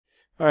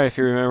Alright, if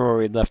you remember where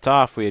we left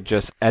off, we had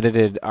just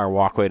edited our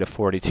walkway to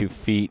 42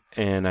 feet,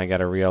 and I got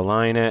to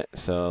realign it.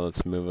 So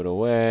let's move it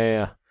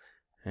away,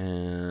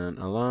 and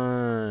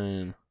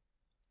align,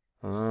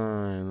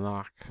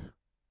 lock.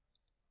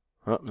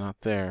 Oh, not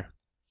there.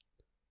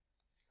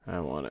 I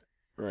want it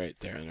right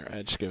there on our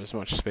edge. Give as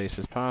much space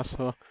as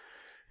possible.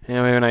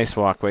 And we have a nice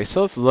walkway.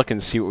 So let's look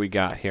and see what we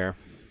got here.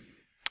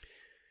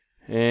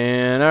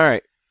 And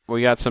alright,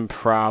 we got some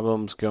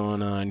problems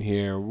going on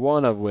here.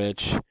 One of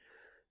which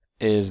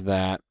is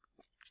that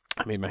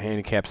I made my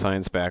handicap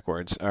signs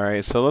backwards.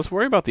 Alright, so let's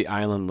worry about the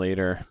island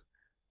later.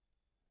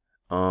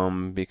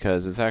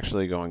 Because it's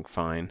actually going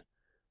fine.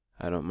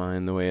 I don't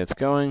mind the way it's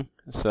going.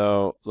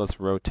 So let's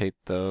rotate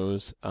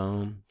those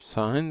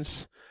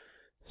signs.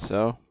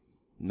 So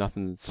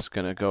nothing's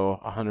gonna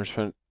go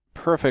 100%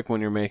 perfect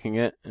when you're making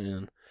it,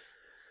 and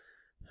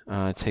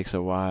it takes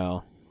a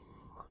while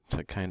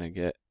to kind of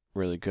get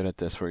really good at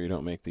this, where you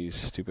don't make these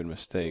stupid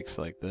mistakes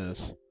like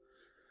this.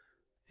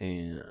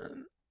 And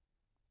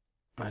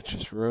let's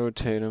just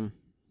rotate them.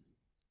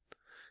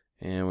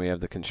 And we have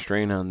the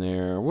constraint on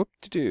there.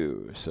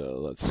 Whoop-de-doo. So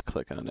let's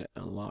click on it,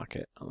 unlock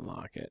it,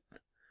 unlock it.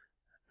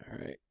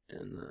 Alright,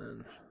 and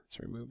then let's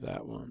remove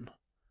that one.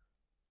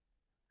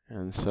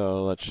 And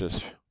so let's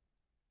just...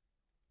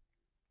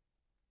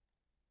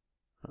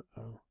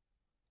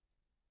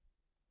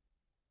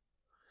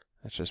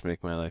 Let's just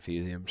make my life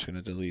easy. I'm just going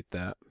to delete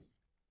that.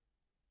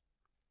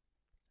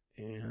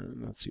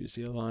 And let's use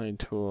the align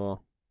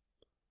tool.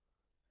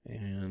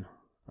 And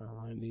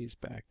align these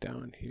back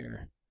down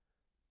here.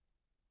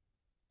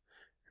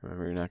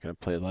 Remember, you're not going to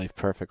play life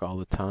perfect all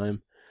the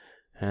time.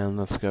 And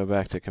let's go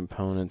back to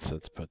components.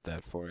 Let's put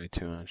that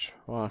 42-inch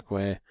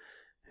walkway.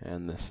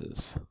 And this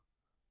is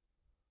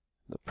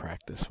the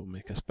practice will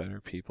make us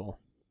better people.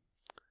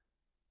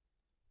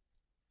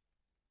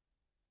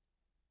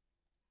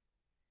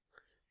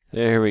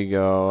 There we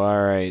go.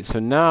 Alright, so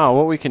now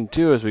what we can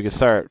do is we can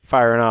start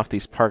firing off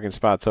these parking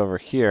spots over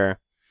here.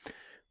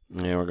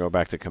 And we'll go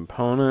back to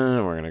component,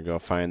 and we're going to go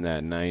find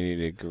that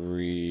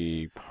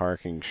 90-degree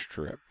parking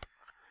strip.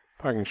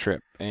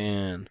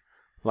 And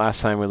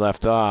last time we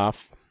left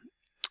off,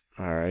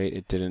 alright,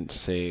 it didn't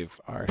save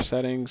our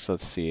settings.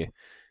 Let's see.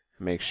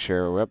 Make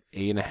sure we're up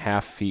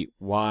 8.5 feet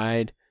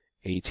wide,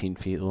 18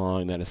 feet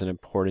long. That is an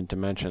important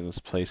dimension. Let's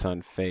place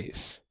on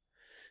face.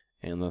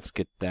 And let's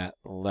get that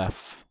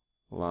left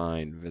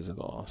line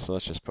visible. So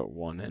let's just put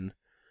 1 in.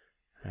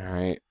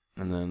 Alright,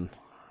 and then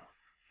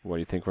what do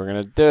you think we're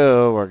going to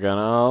do? We're going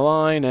to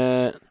align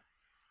it.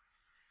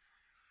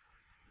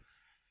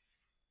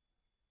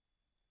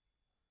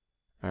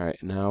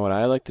 Alright, now what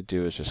I like to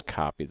do is just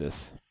copy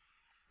this.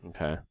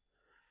 Okay.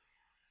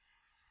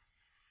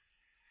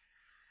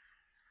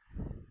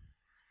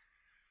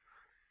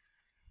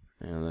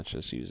 And let's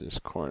just use this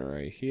corner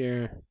right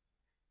here.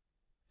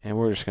 And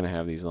we're just going to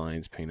have these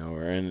lines paint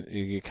over. And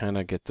you kind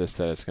of get this,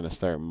 that it's going to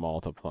start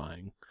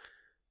multiplying.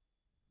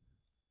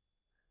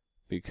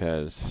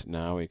 Because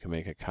now we can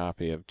make a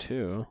copy of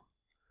 2.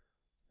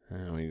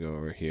 And we go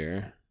over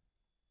here.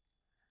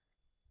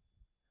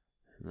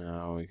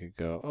 Now we could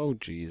go, oh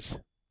geez.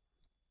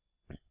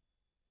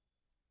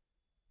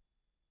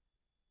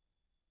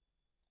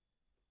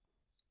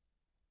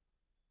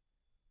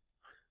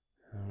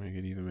 And we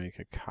could even make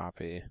a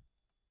copy.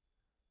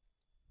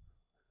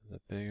 The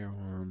bigger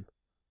one.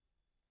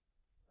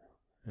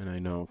 And I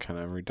know I'm kind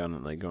of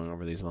redundantly going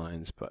over these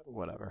lines, but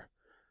whatever.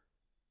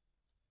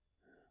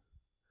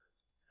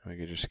 We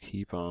could just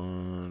keep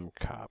on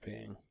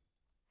copying.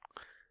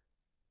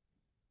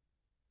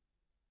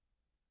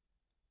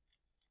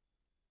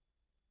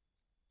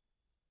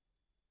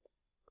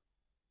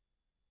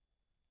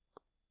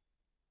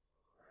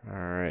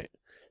 Alright.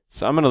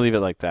 So I'm going to leave it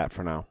like that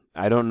for now.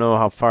 I don't know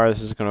how far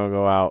this is going to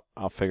go out.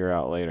 I'll figure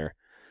out later.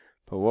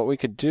 But what we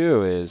could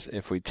do is,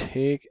 if we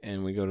take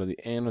and we go to the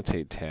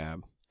Annotate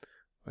tab,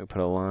 we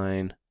put a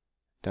line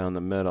down the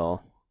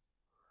middle,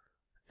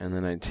 and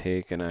then I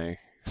take and I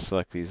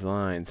select these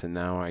lines, and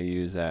now I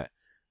use that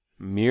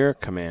mirror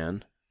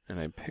command, and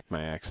I pick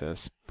my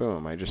axis.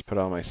 Boom, I just put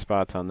all my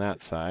spots on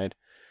that side.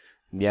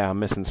 Yeah, I'm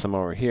missing some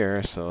over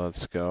here, so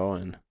let's go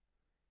and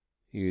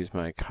use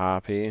my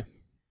copy.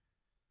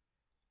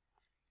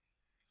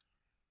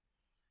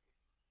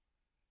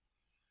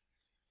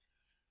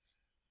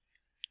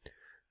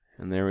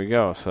 And there we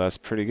go. So that's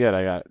pretty good.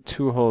 I got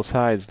 2 whole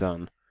sides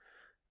done.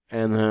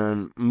 And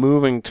then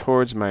moving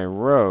towards my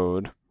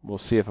road, we'll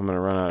see if I'm going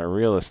to run out of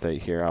real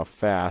estate here, how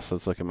fast.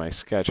 Let's look at my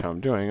sketch, how I'm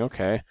doing.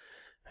 Okay,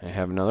 I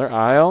have another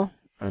aisle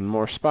and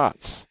more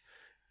spots.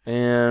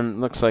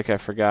 And looks like I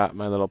forgot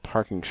my little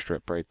parking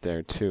strip right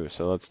there too,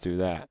 so let's do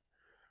that.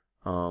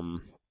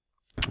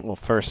 Well,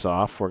 first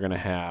off, we're going to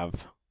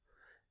have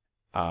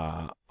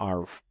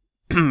our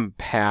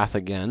path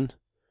again.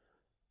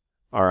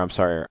 Or I'm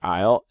sorry, our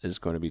aisle is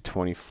going to be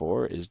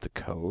 24 is the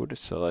code.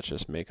 So let's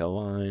just make a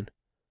line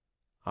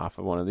off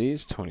of one of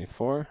these,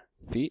 24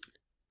 feet.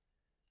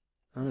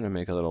 I'm going to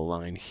make a little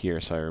line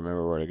here so I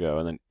remember where to go.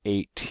 And then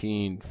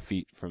 18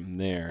 feet from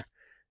there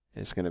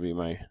is going to be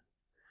my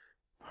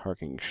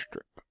parking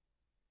strip.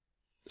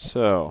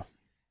 So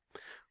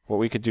what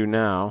we could do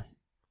now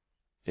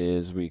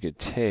is we could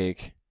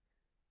take,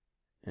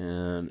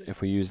 and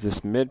if we use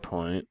this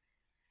midpoint,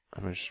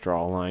 I'm going to just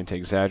draw a line to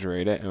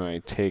exaggerate it, and I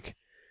take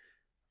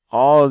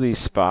all of these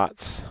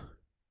spots,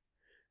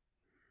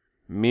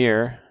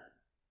 mirror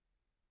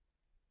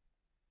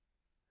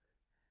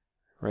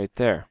right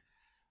there.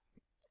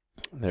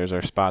 There's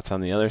our spots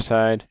on the other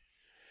side,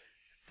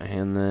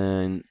 and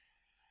then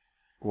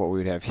what we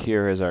would have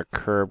here is our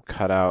curb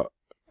cut out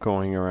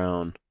going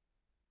around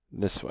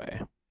this way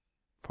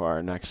for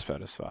our next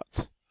set of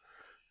spots.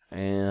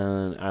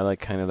 And I like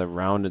kind of the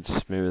rounded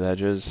smooth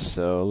edges,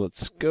 so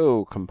let's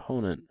go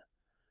component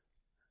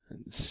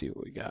and see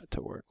what we got to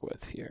work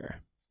with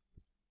here.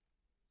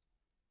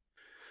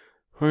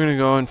 We're going to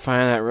go and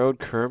find that road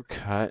curb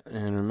cut,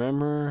 and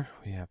remember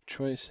we have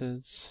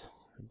choices.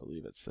 I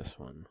believe it's this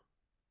one.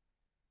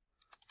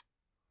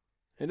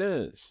 It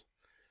is.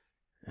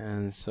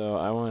 And so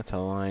I want it to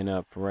line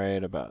up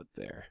right about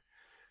there.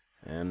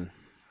 And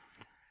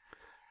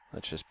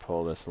let's just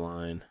pull this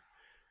line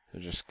to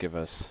just give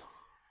us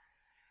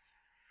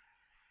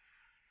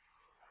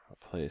a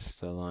place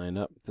to line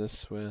up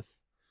this with.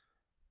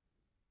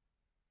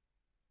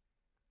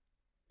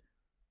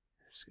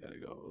 Just gotta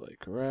go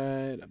like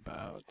right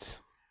about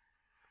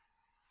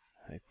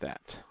like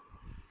that.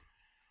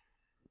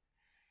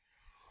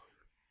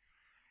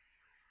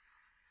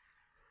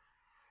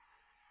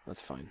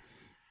 That's fine.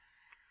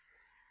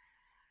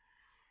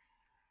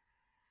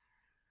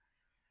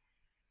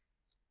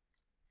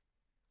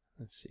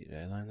 Let's see,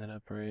 did I line that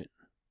up right?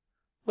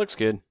 Looks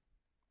good.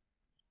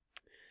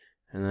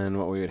 And then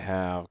what we would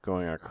have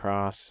going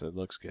across, it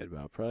looks good,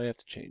 but I'll probably have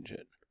to change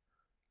it.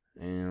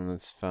 And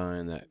let's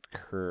find that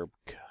curb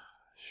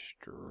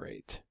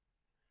straight.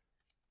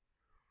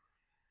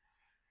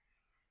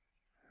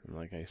 And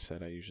like I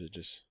said, I usually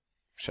just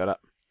shut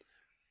up.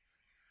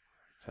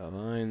 So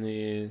align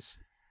these.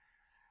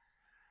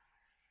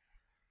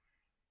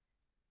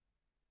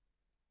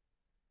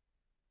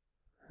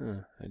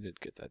 I did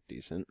get that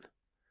decent.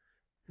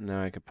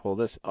 Now I could pull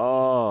this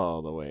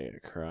all the way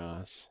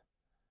across.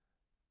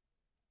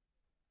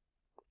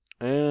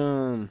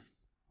 And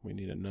we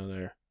need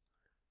another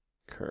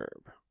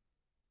curb.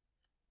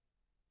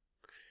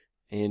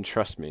 And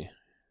trust me,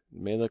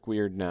 it may look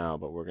weird now,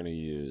 but we're going to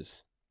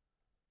use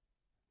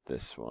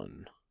this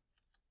one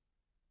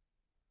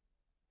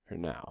for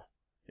now.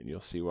 And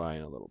you'll see why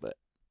in a little bit.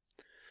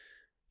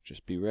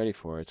 Just be ready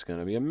for it. It's going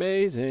to be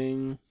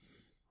amazing.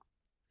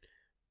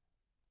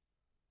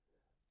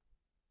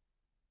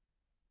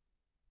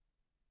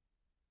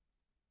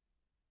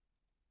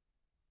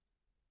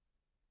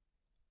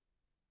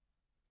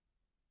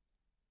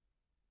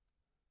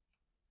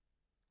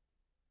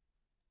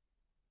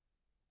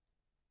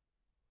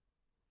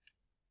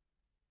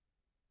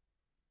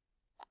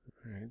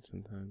 Alright,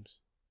 sometimes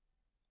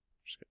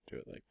I'm just going to do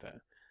it like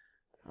that.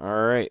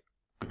 Alright,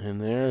 and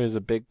there is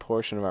a big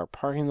portion of our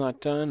parking lot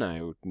done.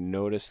 I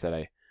notice that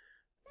I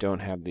don't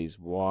have these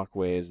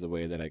walkways the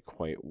way that I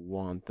quite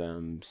want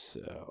them,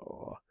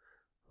 so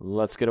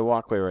let's get a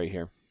walkway right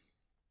here.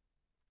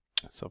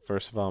 So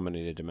first of all, I'm going to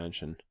need a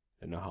dimension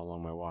to know how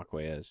long my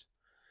walkway is.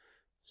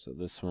 So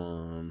this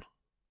one,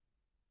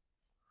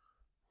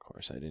 of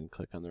course I didn't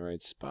click on the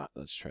right spot.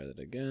 Let's try that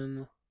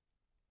again.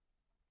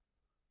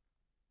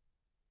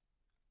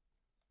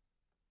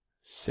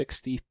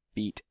 60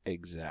 feet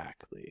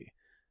exactly.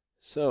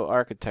 So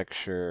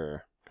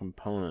architecture,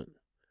 component.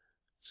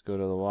 Let's go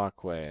to the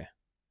walkway.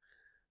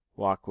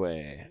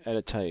 Walkway,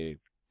 edit type,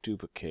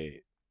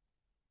 duplicate.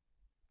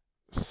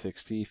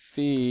 60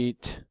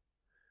 feet.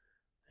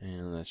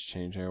 And let's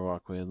change our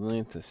walkway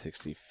length to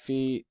 60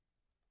 feet.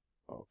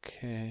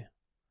 Okay.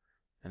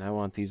 And I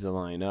want these to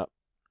line up.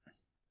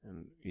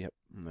 And yep,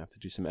 I'm going to have to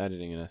do some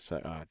editing in a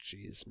sec. Oh,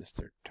 jeez,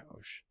 Mr.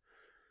 Tosh.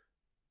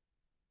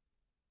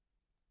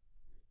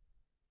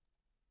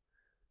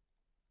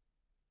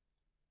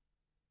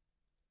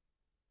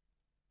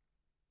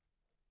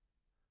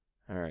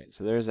 Alright,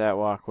 so there's that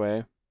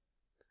walkway.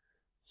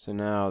 So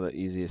now the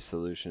easiest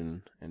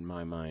solution in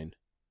my mind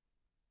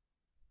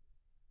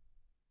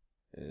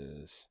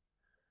is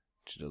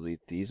to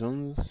delete these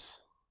ones.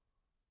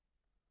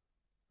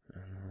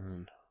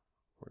 And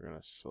we're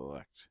going to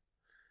select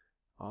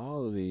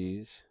all of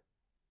these.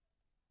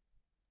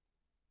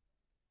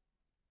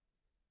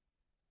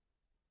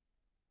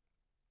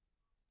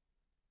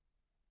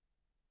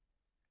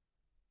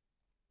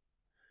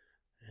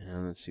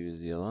 And let's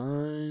use the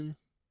align.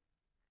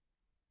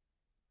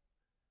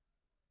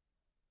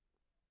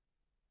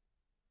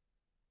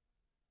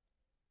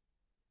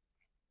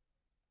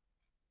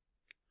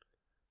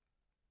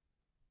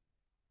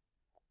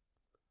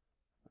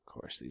 Of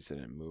course, these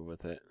didn't move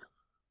with it.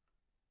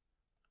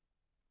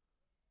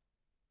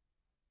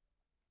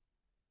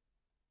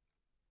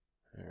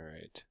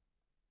 Alright.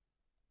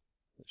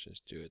 Let's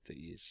just do it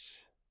the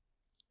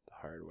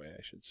hard way,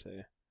 I should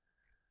say.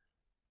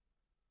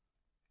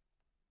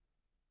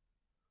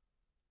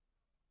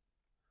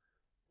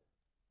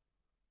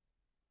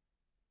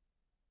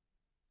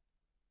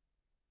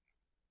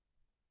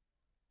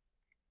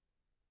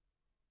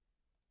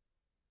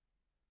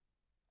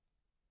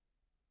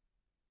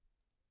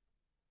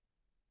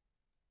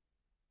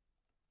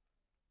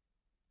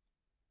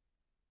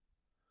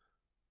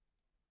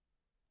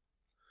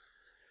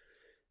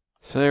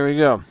 So there we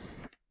go.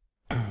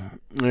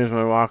 There's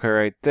my walker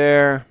right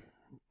there.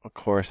 Of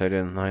course, I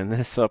didn't line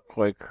this up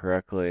quite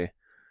correctly.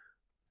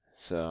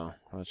 So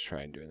let's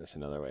try doing this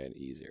another way, an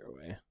easier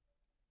way.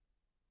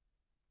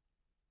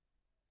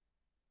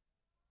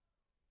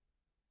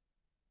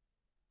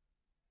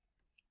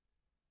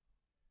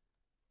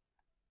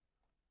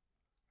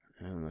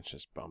 And let's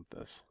just bump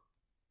this.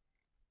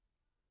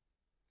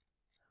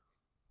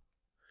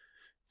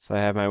 So I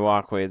have my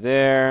walkway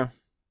there.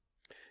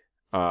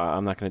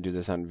 I'm not going to do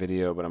this on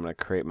video, but I'm going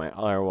to create my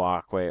other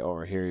walkway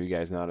over here. You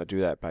guys know how to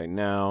do that by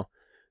now.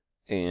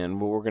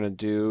 And what we're going to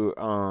do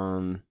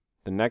on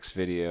the next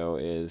video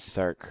is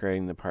start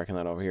creating the parking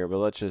lot over here. But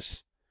let's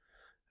just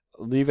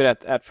leave it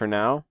at that for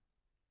now.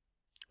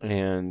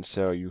 And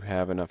so you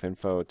have enough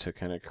info to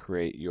kind of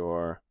create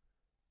your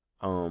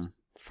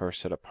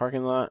first set of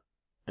parking lot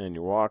and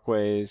your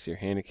walkways, your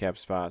handicap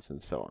spots,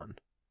 and so on.